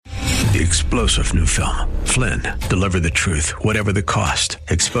The explosive new film, Flynn, deliver the truth, whatever the cost.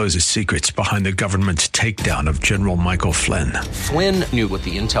 Exposes secrets behind the government's takedown of General Michael Flynn. Flynn knew what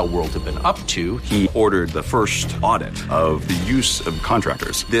the intel world had been up to. He ordered the first audit of the use of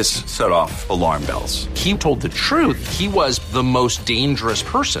contractors. This set off alarm bells. He told the truth. He was the most dangerous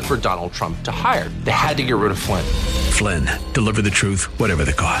person for Donald Trump to hire. They had to get rid of Flynn. Flynn, deliver the truth, whatever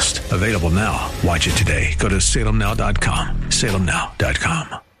the cost. Available now. Watch it today. Go to salemnow.com.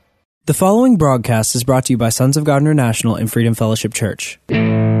 salemnow.com. The following broadcast is brought to you by Sons of God International and Freedom Fellowship Church. Hello,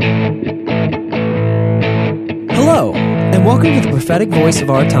 and welcome to the prophetic voice of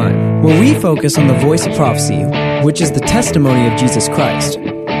our time, where we focus on the voice of prophecy, which is the testimony of Jesus Christ.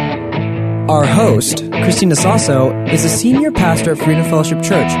 Our host, Christina Sasso, is a senior pastor at Freedom Fellowship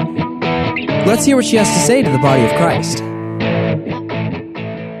Church. Let's hear what she has to say to the body of Christ.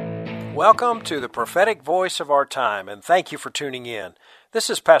 Welcome to the prophetic voice of our time, and thank you for tuning in. This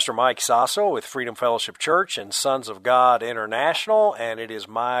is Pastor Mike Sasso with Freedom Fellowship Church and Sons of God International, and it is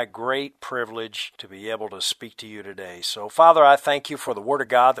my great privilege to be able to speak to you today. So, Father, I thank you for the Word of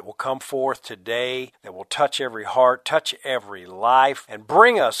God that will come forth today, that will touch every heart, touch every life, and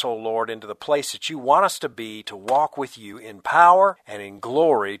bring us, O Lord, into the place that you want us to be, to walk with you in power and in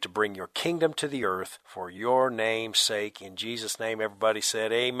glory, to bring your kingdom to the earth for your name's sake. In Jesus' name, everybody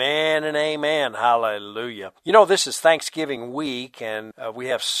said amen and amen. Hallelujah. You know, this is Thanksgiving week, and we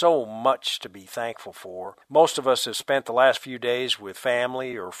have so much to be thankful for. Most of us have spent the last few days with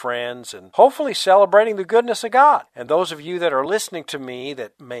family or friends and hopefully celebrating the goodness of God. And those of you that are listening to me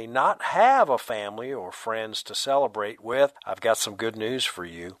that may not have a family or friends to celebrate with, I've got some good news for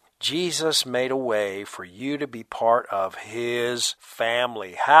you. Jesus made a way for you to be part of His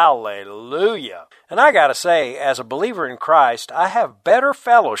family. Hallelujah. And I got to say, as a believer in Christ, I have better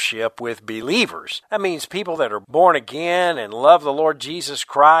fellowship with believers. That means people that are born again and love the Lord Jesus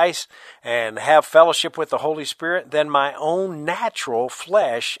Christ and have fellowship with the Holy Spirit than my own natural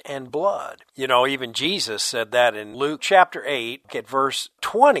flesh and blood. You know, even Jesus said that in Luke chapter 8 at verse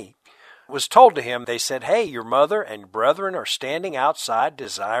 20. Was told to him, they said, "Hey, your mother and brethren are standing outside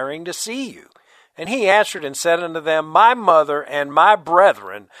desiring to see you." And he answered and said unto them, "My mother and my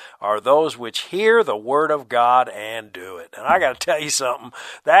brethren are those which hear the word of God and do it." And I got to tell you something,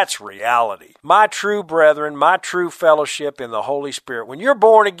 that's reality. My true brethren, my true fellowship in the Holy Spirit. When you're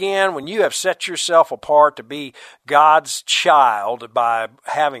born again, when you have set yourself apart to be God's child by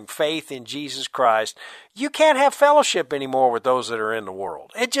having faith in Jesus Christ, you can't have fellowship anymore with those that are in the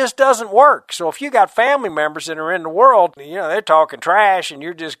world. It just doesn't work. So if you got family members that are in the world, you know, they're talking trash and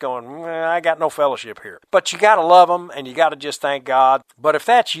you're just going, I got no fellowship here. But you got to love them and you got to just thank God. But if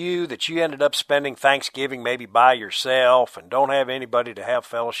that's you, that you ended up spending Thanksgiving maybe by yourself and don't have anybody to have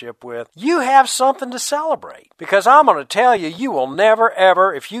fellowship with, you have something to celebrate. Because I'm going to tell you, you will never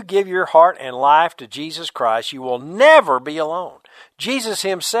ever, if you give your heart and life to Jesus Christ, you will never be alone. Jesus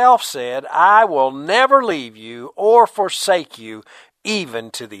himself said, "I will never leave you or forsake you,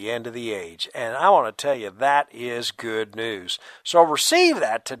 even to the end of the age." And I want to tell you, that is good news. So receive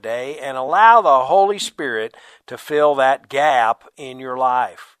that today and allow the Holy Spirit to fill that gap in your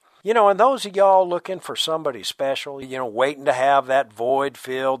life. You know, and those of y'all looking for somebody special, you know, waiting to have that void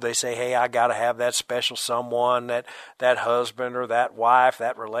filled, they say, hey, I got to have that special someone, that husband or that wife,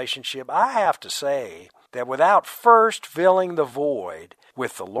 that relationship. I have to say that without first filling the void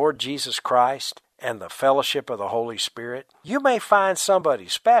with the Lord Jesus Christ and the fellowship of the Holy Spirit, you may find somebody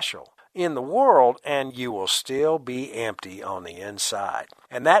special in the world and you will still be empty on the inside.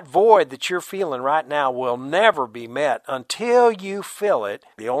 And that void that you're feeling right now will never be met until you fill it.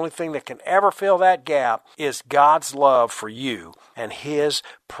 The only thing that can ever fill that gap is God's love for you and His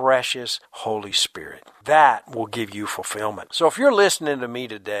precious Holy Spirit. That will give you fulfillment. So if you're listening to me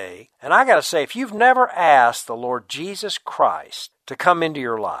today, and I got to say, if you've never asked the Lord Jesus Christ to come into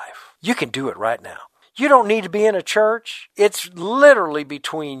your life, you can do it right now. You don't need to be in a church. It's literally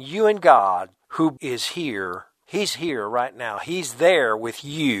between you and God, who is here. He's here right now. He's there with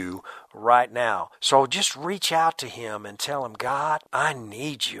you right now. So just reach out to Him and tell Him, God, I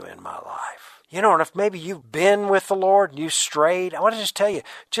need you in my life. You know, and if maybe you've been with the Lord and you strayed, I want to just tell you,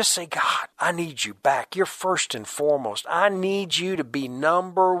 just say, God, I need you back. You're first and foremost. I need you to be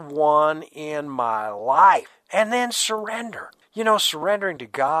number one in my life. And then surrender. You know, surrendering to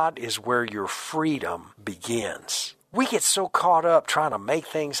God is where your freedom begins. We get so caught up trying to make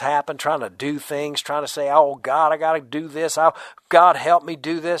things happen, trying to do things, trying to say, oh, God, I got to do this. God, help me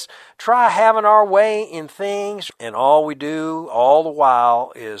do this. Try having our way in things, and all we do all the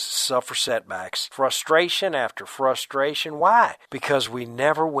while is suffer setbacks. Frustration after frustration. Why? Because we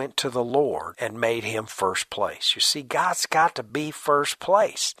never went to the Lord and made Him first place. You see, God's got to be first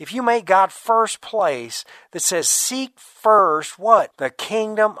place. If you make God first place, that says seek first what? The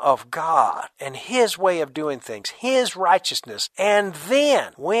kingdom of God and His way of doing things, His righteousness. And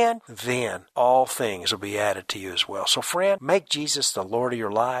then, when? Then all things will be added to you as well. So friend, make Jesus the Lord of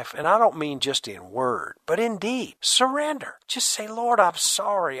your life. And I don't mean just in word, but in deed. Surrender. Just say, Lord, I'm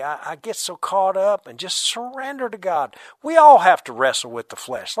sorry. I get so caught up, and just surrender to God. We all have to wrestle with the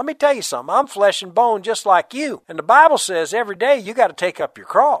flesh. Let me tell you something. I'm flesh and bone just like you. And the Bible says every day you got to take up your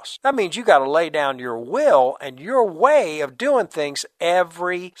cross. That means you got to lay down your will and your way of doing things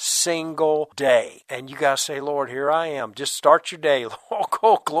every single day. And you got to say, Lord, here I am. Just start your day.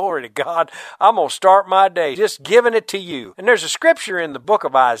 Oh, glory to God. I'm going to start my day just giving it to you. And there's a scripture in the book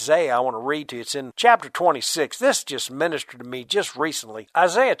of Isaiah I want to read to you. It's in chapter 26. This just ministered to me just recently.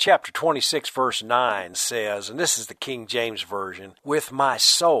 Isaiah chapter 26 verse 9 says, and this is the King James Version, with my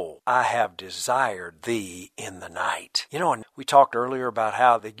soul I have desired thee in the night. You know, and we talked earlier about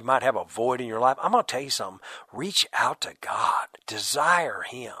how that you might have a void in your life. I'm going to tell you something. Reach out to God. Desire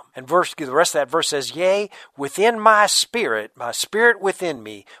Him. And the rest of that verse says, yea, within my spirit within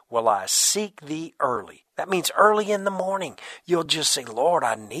me, will I seek thee early. That means early in the morning. You'll just say, Lord,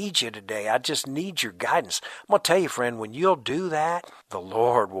 I need you today. I just need your guidance. I'm going to tell you, friend, when you'll do that, the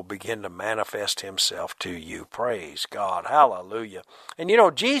Lord will begin to manifest Himself to you. Praise God. Hallelujah. And you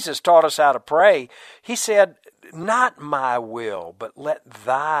know, Jesus taught us how to pray. He said, not my will, but let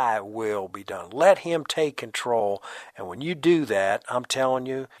thy will be done. Let Him take control. And when you do that, I'm telling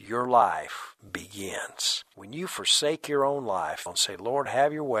you, your life begins. When you forsake your own life and say, Lord,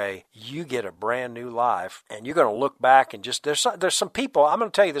 have your way, you get a brand new life. And you're going to look back and just, there's some people, I'm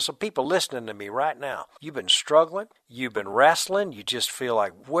going to tell you, there's some people listening to me right now. You've been struggling. You've been wrestling. You just feel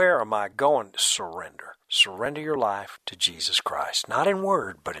like, where am I going? Surrender. Surrender your life to Jesus Christ. Not in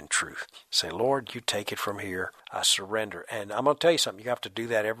word, but in truth. Say, Lord, you take it from here. I surrender. And I'm going to tell you something. You have to do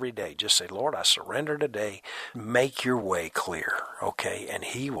that every day. Just say, Lord, I surrender today. Make your way clear. Okay? And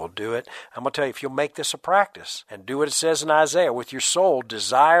He will do it. I'm going to tell you, if you'll make this a practice and do what it says in Isaiah, with your soul,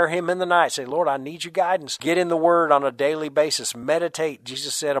 desire Him in the night. Say, Lord, I need your guidance. Get in the Word on a daily basis. Meditate.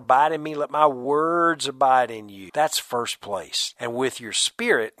 Jesus said, abide in me. Let my words abide in you. That's first place. And with your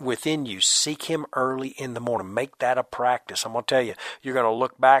spirit within you, seek Him early in the morning. Make that a practice. I'm going to tell you, you're going to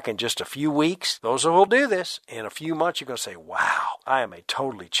look back in just a few weeks. Those who will do this, in a few months, you're going to say, wow, I am a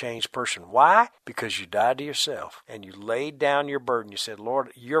totally changed person. Why? Because you died to yourself and you laid down your burden. You said, Lord,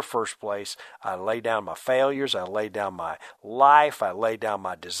 you're first place. I lay down my failures. I lay down my life. I lay down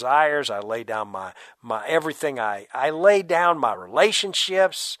my desires. I lay down my everything. I lay down my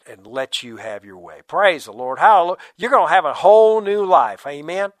relationships and let you have your way. Praise the Lord. Hallelujah. You're going to have a whole new life.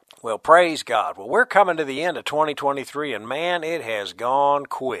 Amen. Well, praise God. Well, we're coming to the end of 2023, and man, it has gone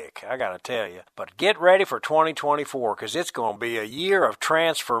quick, I got to tell you. But get ready for 2024, because it's going to be a year of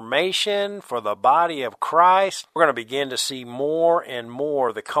transformation for the body of Christ. We're going to begin to see more and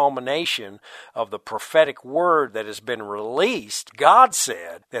more the culmination of the prophetic word that has been released. God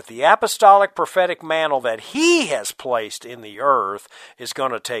said that the apostolic prophetic mantle that He has placed in the earth is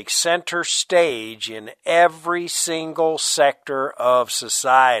going to take center stage in every single sector of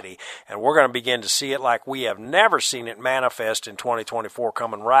society. And we're going to begin to see it like we have never seen it manifest in 2024,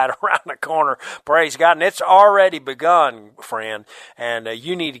 coming right around the corner. Praise God. And it's already begun, friend. And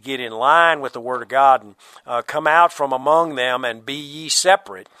you need to get in line with the Word of God and come out from among them and be ye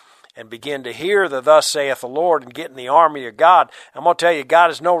separate. And begin to hear the thus saith the Lord and get in the army of God. I'm going to tell you,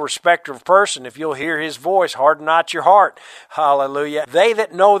 God is no respecter of person. If you'll hear His voice, harden not your heart. Hallelujah. They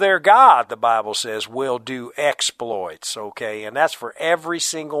that know their God, the Bible says, will do exploits. Okay, and that's for every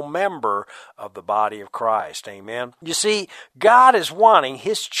single member of the body of Christ. Amen. You see, God is wanting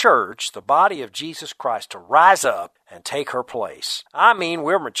His church, the body of Jesus Christ, to rise up and take her place. I mean,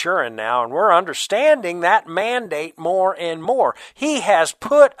 we're maturing now and we're understanding that mandate more and more. He has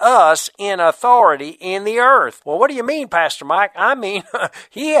put us in authority in the earth. Well, what do you mean, Pastor Mike? I mean,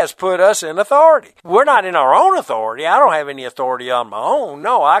 He has put us in authority. We're not in our own authority. I don't have any authority on my own.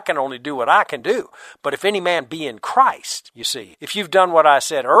 No, I can only do what I can do. But if any man be in Christ, you see, if you've done what I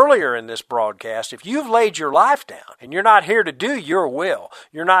said earlier in this broadcast, if you've laid your life down and you're not here to do your will,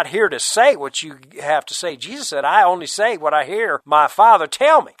 you're not here to say what you have to say. Jesus said, I only say what I hear my Father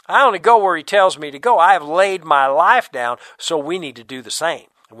tell me. I only go where He tells me to go. I have laid my life down, so we need to do the same.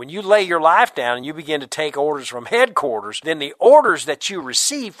 And when you lay your life down and you begin to take orders from headquarters, then the orders that you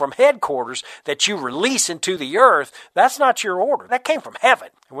receive from headquarters that you release into the earth, that's not your order. That came from heaven.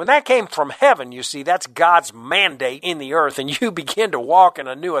 And when that came from heaven, you see, that's God's mandate in the earth, and you begin to walk in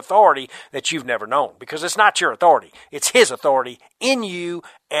a new authority that you've never known, because it's not your authority. It's His authority in you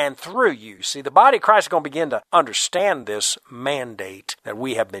and through you. See, the body of Christ is going to begin to understand this mandate that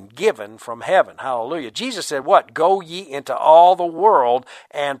we have been given from heaven. Hallelujah. Jesus said, what? Go ye into all the world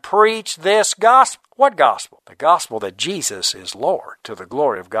and preach this gospel. What gospel? The gospel that Jesus is Lord, to the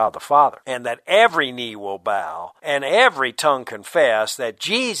glory of God the Father, and that every knee will bow and every tongue confess that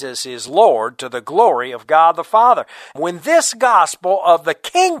Jesus is Lord, to the glory of God the Father. When this gospel of the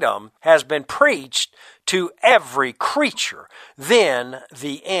kingdom has been preached to every creature, then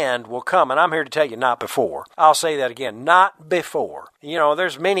the end will come. And I'm here to tell you, not before. I'll say that again, not before. You know,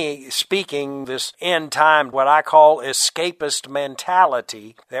 there's many speaking this end time, what I call escapist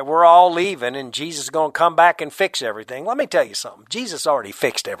mentality, that we're all leaving and Jesus is going to come back and fix everything. Let me tell you something. Jesus already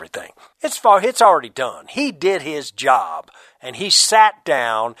fixed everything. It's already done. He did His job. And He sat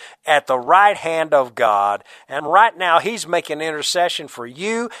down at the right hand of God. And right now He's making intercession for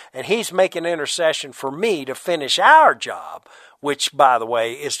you, and He's making intercession for me to finish our job, which, by the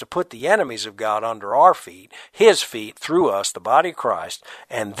way, is to put the enemies of God under our feet, His feet, through us, the body of Christ,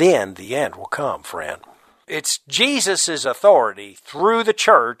 and then the end will come, friend. It's Jesus' authority through the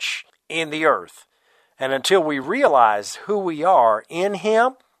church in the earth. And until we realize who we are in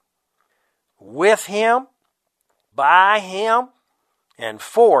Him, with Him, by Him, and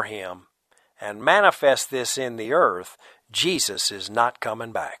for Him, and manifest this in the earth, Jesus is not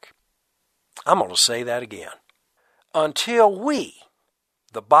coming back. I'm going to say that again. Until we,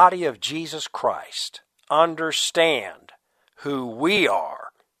 the body of Jesus Christ, understand who we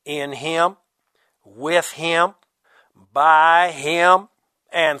are in Him, with Him, by Him,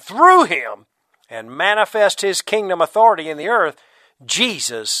 and through Him, and manifest His kingdom authority in the earth,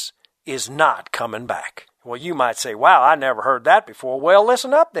 Jesus is not coming back. Well, you might say, wow, I never heard that before. Well,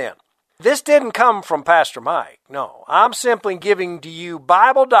 listen up then. This didn't come from Pastor Mike. No, I'm simply giving to you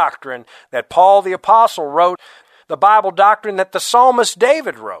Bible doctrine that Paul the Apostle wrote, the Bible doctrine that the psalmist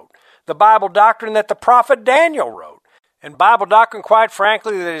David wrote, the Bible doctrine that the prophet Daniel wrote, and Bible doctrine, quite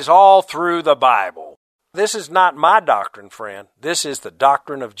frankly, that is all through the Bible. This is not my doctrine, friend. This is the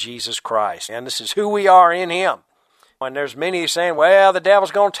doctrine of Jesus Christ, and this is who we are in Him. And there's many saying, well, the devil's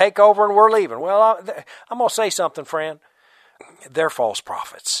going to take over and we're leaving. Well, I'm going to say something, friend. They're false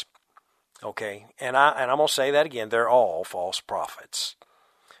prophets. Okay? And I'm going to say that again. They're all false prophets.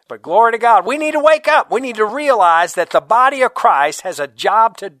 But glory to God, we need to wake up. We need to realize that the body of Christ has a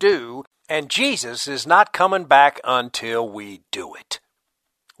job to do, and Jesus is not coming back until we do it.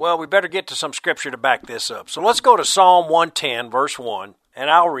 Well, we better get to some scripture to back this up. So let's go to Psalm 110, verse 1. And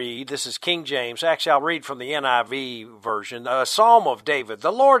I'll read, this is King James. Actually, I'll read from the NIV version. A Psalm of David.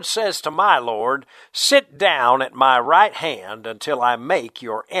 The Lord says to my Lord, sit down at my right hand until I make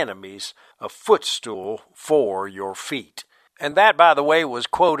your enemies a footstool for your feet. And that, by the way, was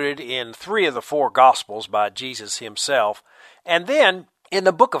quoted in 3 of the 4 Gospels by Jesus Himself. And then in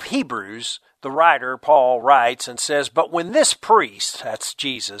the book of Hebrews, the writer, Paul, writes and says, but when this priest, that's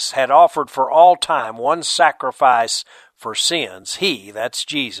Jesus, had offered for all time one sacrifice for sins, He, that's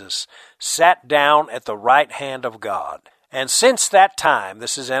Jesus, sat down at the right hand of God. And since that time,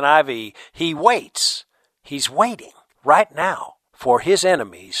 this is NIV, He waits. He's waiting right now for His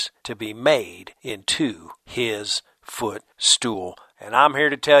enemies to be made into His footstool. And I'm here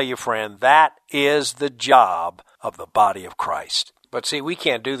to tell you, friend, that is the job of the body of Christ. But see, we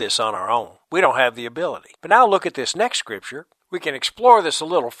can't do this on our own. We don't have the ability. But now look at this next scripture. We can explore this a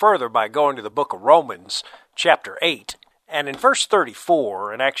little further by going to the book of Romans, chapter 8. And in verse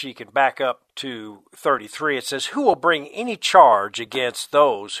 34, and actually you can back up to 33, it says, who will bring any charge against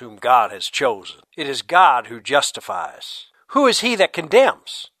those whom God has chosen? It is God who justifies. Who is he that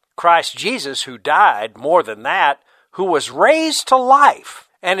condemns? Christ Jesus, who died, more than that, who was raised to life,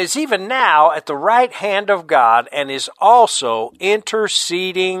 and is even now at the right hand of God, and is also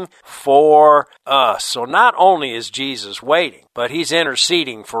interceding for us. So not only is Jesus waiting, but He's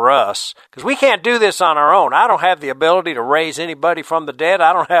interceding for us, because we can't do this on our own. I don't have the ability to raise anybody from the dead.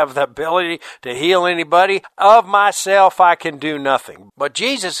 I don't have the ability to heal anybody. Of myself, I can do nothing. But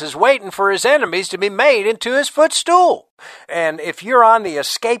Jesus is waiting for His enemies to be made into His footstool. And if you're on the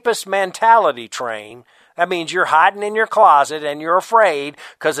escapist mentality train, that means you're hiding in your closet and you're afraid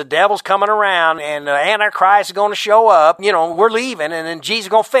because the devil's coming around and the Antichrist is going to show up. You know, we're leaving and then Jesus is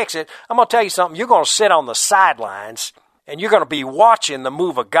going to fix it. I'm going to tell you something. You're going to sit on the sidelines and you're going to be watching the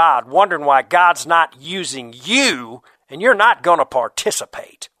move of God, wondering why God's not using you And you're not going to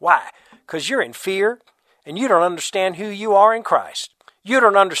participate. Why? Because you're in fear and you don't understand who you are in Christ. You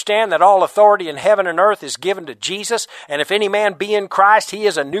don't understand that all authority in heaven and earth is given to Jesus, and if any man be in Christ, he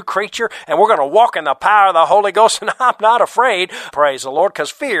is a new creature, and we're going to walk in the power of the Holy Ghost, and I'm not afraid, praise the Lord,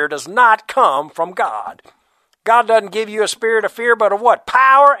 because fear does not come from God. God doesn't give you a spirit of fear, but of what?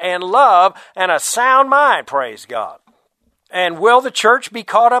 Power and love and a sound mind, praise God. And will the church be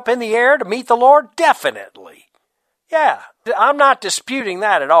caught up in the air to meet the Lord? Definitely. Yeah, I'm not disputing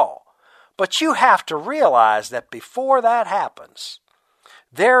that at all. But you have to realize that before that happens,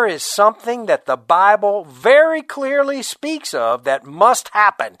 there is something that the Bible very clearly speaks of that must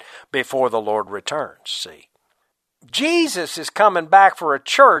happen before the Lord returns, see. Jesus is coming back for a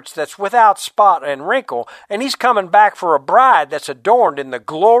church that's without spot and wrinkle, and he's coming back for a bride that's adorned in the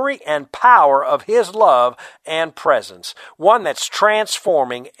glory and power of his love and presence, one that's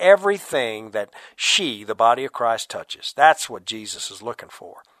transforming everything that she, the body of Christ, touches. That's what Jesus is looking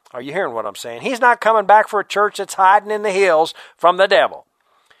for. Are you hearing what I'm saying? He's not coming back for a church that's hiding in the hills from the devil.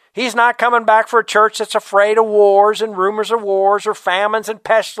 He's not coming back for a church that's afraid of wars and rumors of wars or famines and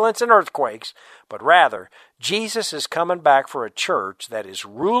pestilence and earthquakes, but rather, Jesus is coming back for a church that is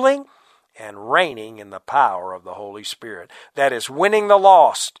ruling and reigning in the power of the Holy Spirit, that is winning the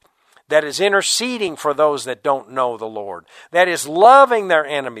lost, that is interceding for those that don't know the Lord, that is loving their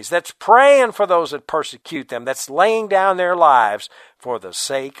enemies, that's praying for those that persecute them, that's laying down their lives for the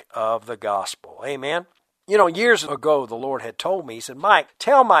sake of the gospel. Amen? You know, years ago, the Lord had told me, he said, Mike,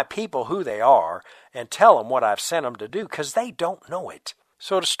 tell my people who they are and tell them what I've sent them to do, because they don't know it.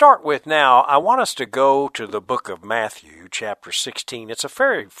 So to start with now, I want us to go to the book of Matthew, chapter 16. It's a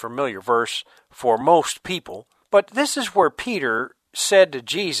very familiar verse for most people, but this is where Peter said to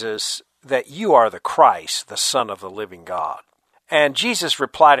Jesus that you are the Christ, the Son of the living God. And Jesus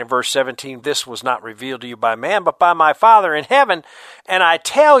replied in verse 17, this was not revealed to you by man, but by my Father in heaven. And I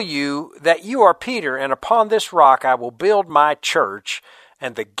tell you that you are Peter, and upon this rock I will build my church,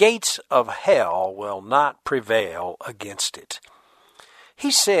 and the gates of hell will not prevail against it.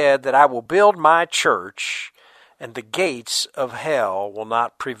 He said that I will build my church, and the gates of hell will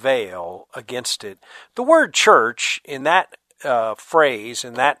not prevail against it. The word church in that phrase,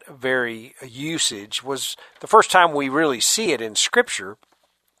 in that very usage, was the first time we really see it in Scripture.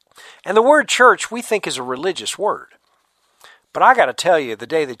 And the word church we think is a religious word. But I got to tell you, the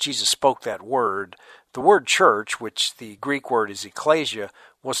day that Jesus spoke that word, the word church, which the Greek word is ecclesia,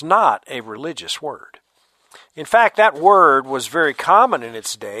 was not a religious word. In fact, that word was very common in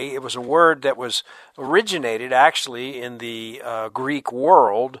its day. It was a word that was originated actually in the Greek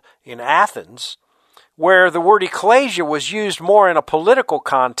world in Athens, where the word ecclesia was used more in a political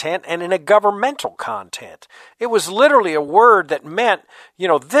content and in a governmental content. It was literally a word that meant,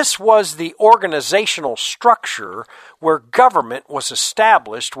 this was the organizational structure where government was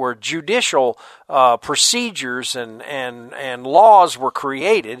established, where judicial procedures and laws were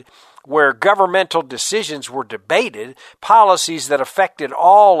created, where governmental decisions were debated, policies that affected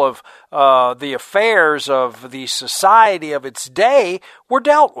all of the affairs of the society of its day were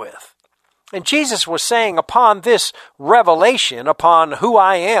dealt with. And Jesus was saying, upon this revelation, upon who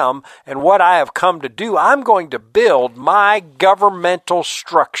I am and what I have come to do, I'm going to build my governmental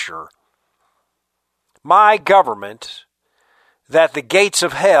structure, my government, that the gates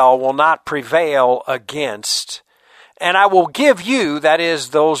of hell will not prevail against. And I will give you, that is,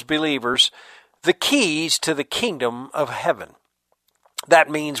 those believers, the keys to the kingdom of heaven. That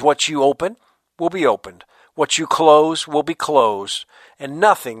means what you open will be opened. What you close will be closed, and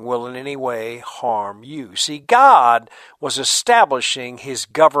nothing will in any way harm you. See, God was establishing his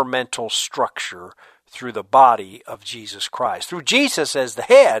governmental structure through the body of Jesus Christ, through Jesus as the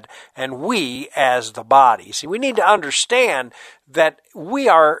head and we as the body. See, we need to understand that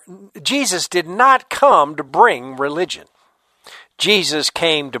Jesus did not come to bring religion. Jesus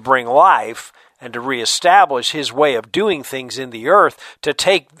came to bring life and to reestablish his way of doing things in the earth, to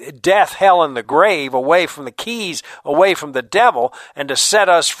take death, hell, and the grave away from the keys, away from the devil, and to set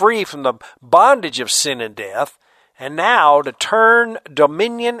us free from the bondage of sin and death, and now to turn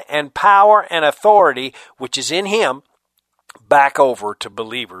dominion and power and authority, which is in him, back over to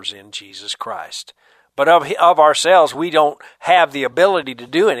believers in Jesus Christ. But of ourselves, we don't have the ability to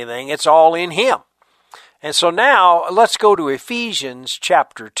do anything. It's all in him. And so now, let's go to Ephesians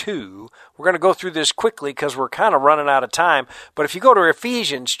chapter 2. We're going to go through this quickly because we're kind of running out of time. But if you go to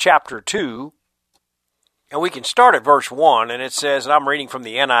Ephesians chapter 2, and we can start at verse 1, and it says, and I'm reading from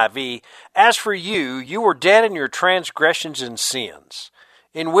the NIV, "As for you, you were dead in your transgressions and sins,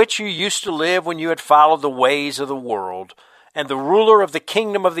 in which you used to live when you had followed the ways of the world, and the ruler of the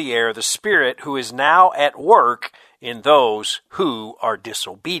kingdom of the air, the Spirit, who is now at work in those who are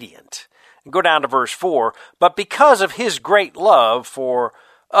disobedient. And go down to verse 4. But because of his great love for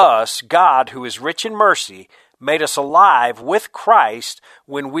us, God, who is rich in mercy, made us alive with Christ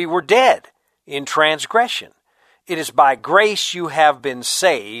when we were dead in transgression. It is by grace you have been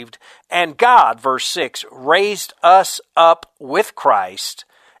saved, and God, verse 6, raised us up with Christ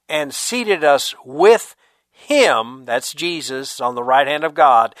and seated us with him, that's Jesus, on the right hand of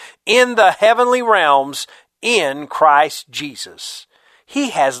God, in the heavenly realms in Christ Jesus.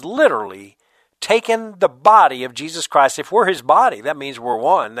 He has literally taken the body of Jesus Christ. If we're his body, that means we're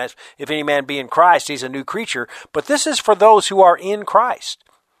one. That's, if any man be in Christ, he's a new creature. But this is for those who are in Christ.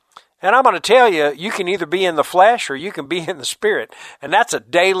 And I'm going to tell you, you can either be in the flesh or you can be in the spirit. And that's a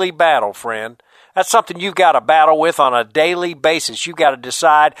daily battle, friend. That's something you've got to battle with on a daily basis. You've got to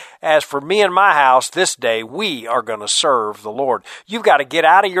decide, as for me and my house this day, we are going to serve the Lord. You've got to get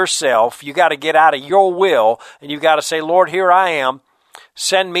out of yourself. You've got to get out of your will. And you've got to say, Lord, here I am.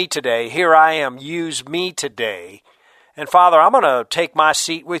 Send me today. Here I am. Use me today. And Father, I'm going to take my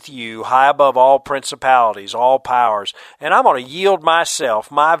seat with you high above all principalities, all powers, and I'm going to yield myself,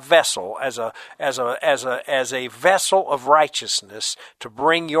 my vessel, as a vessel of righteousness to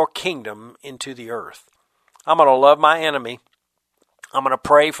bring your kingdom into the earth. I'm going to love my enemy. I'm going to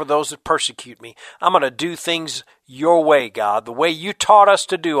pray for those that persecute me. I'm going to do things your way, God, the way you taught us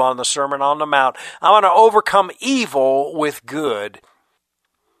to do on the Sermon on the Mount. I'm going to overcome evil with good.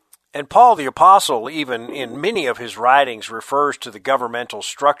 And Paul the Apostle, even in many of his writings, refers to the governmental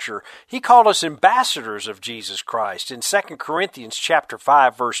structure. He called us ambassadors of Jesus Christ. In 2 Corinthians chapter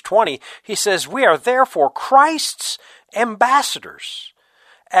 5, verse 20, he says, we are therefore Christ's ambassadors,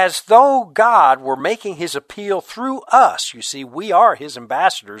 as though God were making his appeal through us. You see, we are his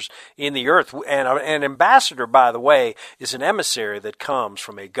ambassadors in the earth. And an ambassador, by the way, is an emissary that comes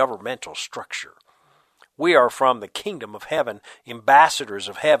from a governmental structure. We are from the kingdom of heaven, ambassadors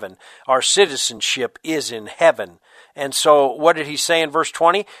of heaven. Our citizenship is in heaven. And so what did he say in verse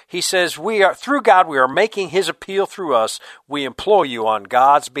 20? He says, through God, we are making his appeal through us. We implore you on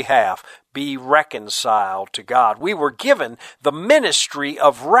God's behalf, be reconciled to God. We were given the ministry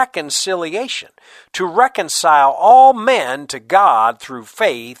of reconciliation, to reconcile all men to God through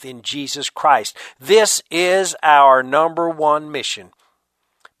faith in Jesus Christ. This is our number one mission.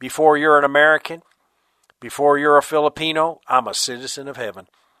 Before you're an American, before you're a Filipino, I'm a citizen of heaven.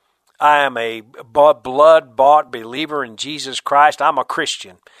 I am a blood-bought believer in Jesus Christ. I'm a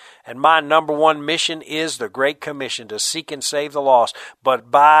Christian. And my number one mission is the Great Commission, to seek and save the lost.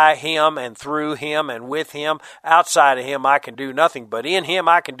 But by him and through him and with him, outside of him, I can do nothing. But in him,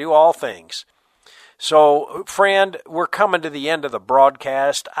 I can do all things. So, friend, we're coming to the end of the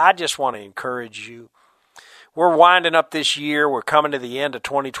broadcast. I just want to encourage you. We're winding up this year. We're coming to the end of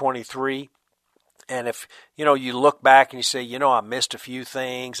 2023. And if, you look back and you say, I missed a few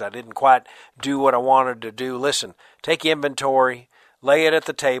things, I didn't quite do what I wanted to do, listen, take inventory, lay it at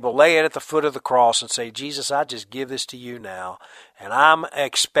the table, lay it at the foot of the cross and say, Jesus, I just give this to you now. And I'm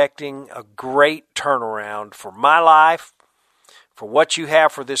expecting a great turnaround for my life, for what you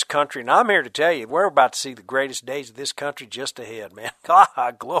have for this country. And I'm here to tell you, we're about to see the greatest days of this country just ahead, man.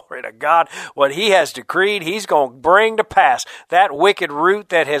 God, glory to God. What he has decreed, he's going to bring to pass. That wicked root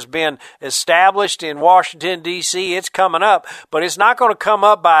that has been established in Washington, D.C., it's coming up. But it's not going to come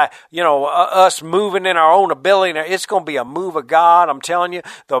up by, us moving in our own ability. It's going to be a move of God. I'm telling you,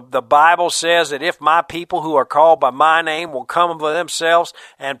 the Bible says that if my people who are called by my name will come by themselves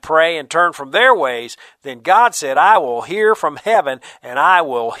and pray and turn from their ways, then God said, I will hear from heaven and I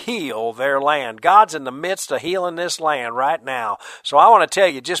will heal their land. God's in the midst of healing this land right now. So I want to tell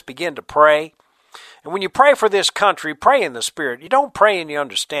you, just begin to pray. And when you pray for this country, pray in the Spirit. You don't pray in the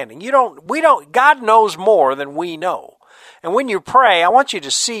understanding. God knows more than we know. And when you pray, I want you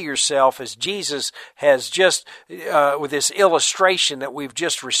to see yourself as Jesus has just, with this illustration that we've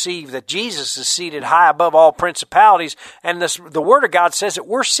just received, that Jesus is seated high above all principalities, and the Word of God says that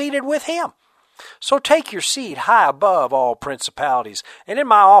we're seated with him. So take your seat high above all principalities. And in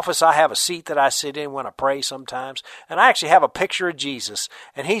my office, I have a seat that I sit in when I pray sometimes. And I actually have a picture of Jesus,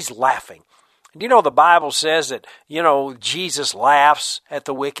 and he's laughing. And the Bible says that, Jesus laughs at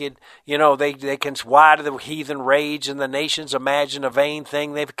the wicked. They can, why do the heathen rage and the nations imagine a vain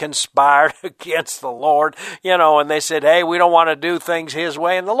thing? They've conspired against the Lord, and they said, hey, we don't want to do things his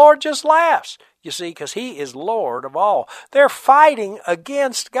way. And the Lord just laughs. You see, because he is Lord of all. They're fighting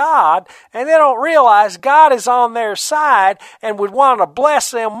against God, and they don't realize God is on their side and would want to bless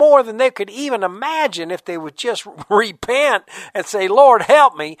them more than they could even imagine if they would just repent and say, Lord,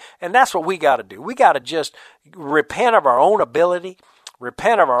 help me. And that's what we got to do. We got to just repent of our own ability,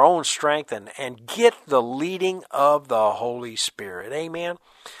 repent of our own strength, and get the leading of the Holy Spirit. Amen.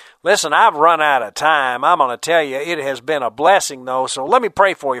 Listen, I've run out of time. I'm going to tell you, it has been a blessing, though. So let me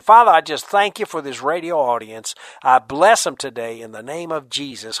pray for you. Father, I just thank you for this radio audience. I bless them today in the name of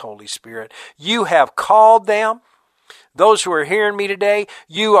Jesus, Holy Spirit. You have called them. Those who are hearing me today,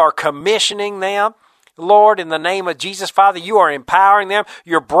 you are commissioning them. Lord, in the name of Jesus, Father, you are empowering them.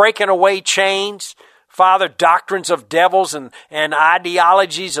 You're breaking away chains. Father, doctrines of devils and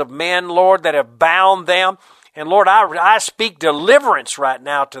ideologies of men, Lord, that have bound them. And Lord, I speak deliverance right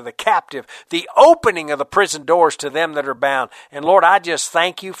now to the captive, the opening of the prison doors to them that are bound. And Lord, I just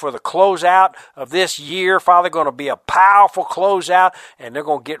thank you for the closeout of this year. Father, going to be a powerful closeout, and they're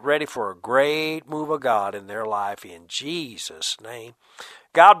going to get ready for a great move of God in their life in Jesus' name.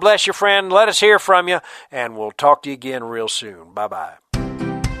 God bless you, friend. Let us hear from you, and we'll talk to you again real soon. Bye-bye.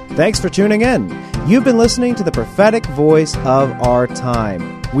 Thanks for tuning in. You've been listening to the prophetic voice of our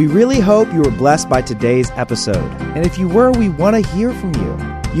time. We really hope you were blessed by today's episode. And if you were, we want to hear from you.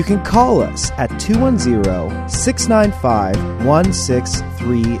 You can call us at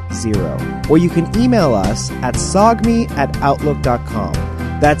 210-695-1630. Or you can email us at sogmi@outlook.com.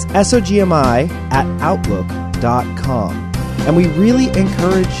 That's SOGMI@outlook.com. And we really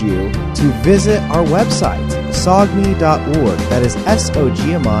encourage you to visit our website, sogmi.org. That is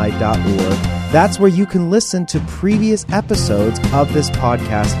SOGMI.org. That's where you can listen to previous episodes of this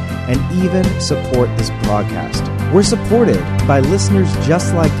podcast and even support this broadcast. We're supported by listeners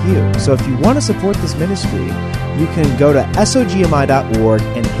just like you. So if you want to support this ministry, you can go to SOGMI.org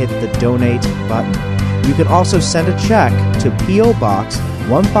and hit the donate button. You can also send a check to P.O. Box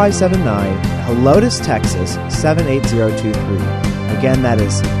 1579, Helotes, Texas 78023. Again, that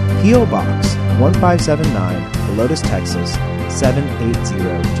is P.O. Box 1579, Helotes, Texas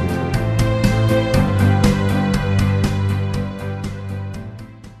 78023.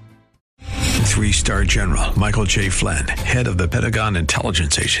 Three-star General Michael J. Flynn, head of the Pentagon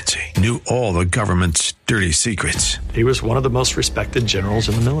Intelligence Agency, knew all the government's dirty secrets. He was one of the most respected generals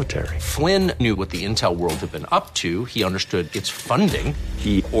in the military. Flynn knew what the intel world had been up to. He understood its funding.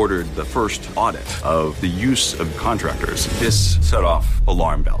 He ordered the first audit of the use of contractors. This set off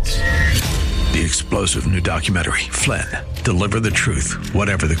alarm bells. The explosive new documentary, Flynn, Deliver the Truth,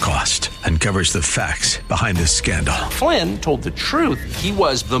 Whatever the Cost, uncovers the facts behind this scandal. Flynn told the truth. He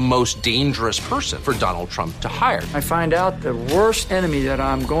was the most dangerous person for Donald Trump to hire. I find out the worst enemy that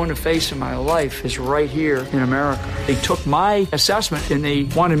I'm going to face in my life is right here in America. They took my assessment and they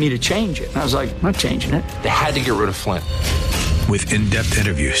wanted me to change it. And I was like, I'm not changing it. They had to get rid of Flynn. With in-depth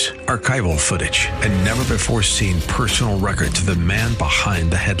interviews, archival footage, and never-before-seen personal records of the man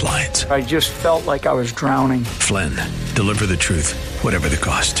behind the headlines. I just felt like I was drowning. Flynn, Deliver the Truth, Whatever the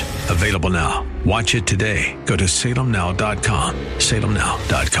Cost. Available now. Watch it today. Go to salemnow.com.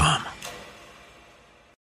 salemnow.com.